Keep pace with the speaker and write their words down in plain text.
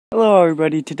Hello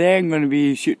everybody, today I'm going to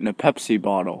be shooting a Pepsi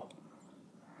bottle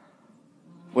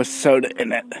with soda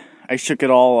in it. I shook it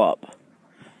all up.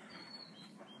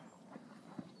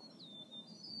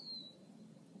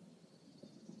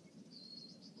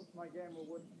 With my gamo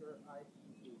wood shirt,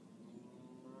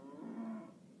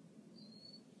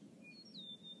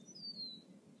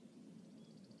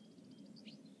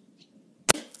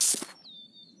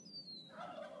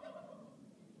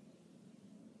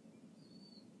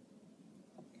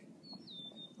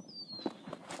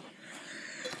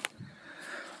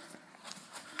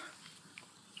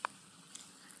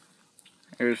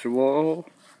 Here's the wall.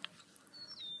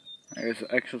 There's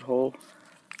the exit hole.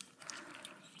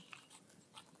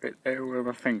 Right there where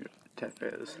my fingertip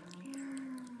is.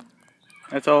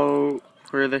 That's all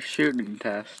for the shooting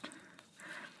test.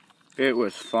 It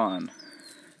was fun.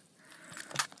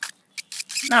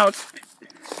 Now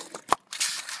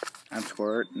I'm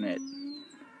squirting it.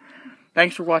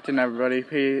 Thanks for watching, everybody.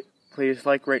 Please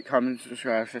like, rate, comment,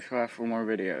 subscribe for more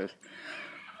videos.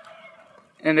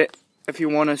 And if you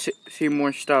want to see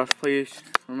more stuff, please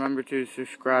remember to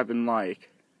subscribe and like.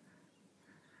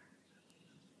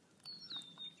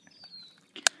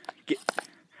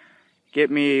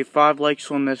 Get me 5 likes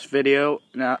on this video,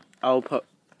 and I'll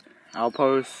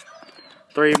post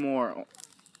 3 more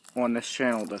on this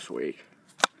channel this week.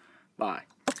 Bye.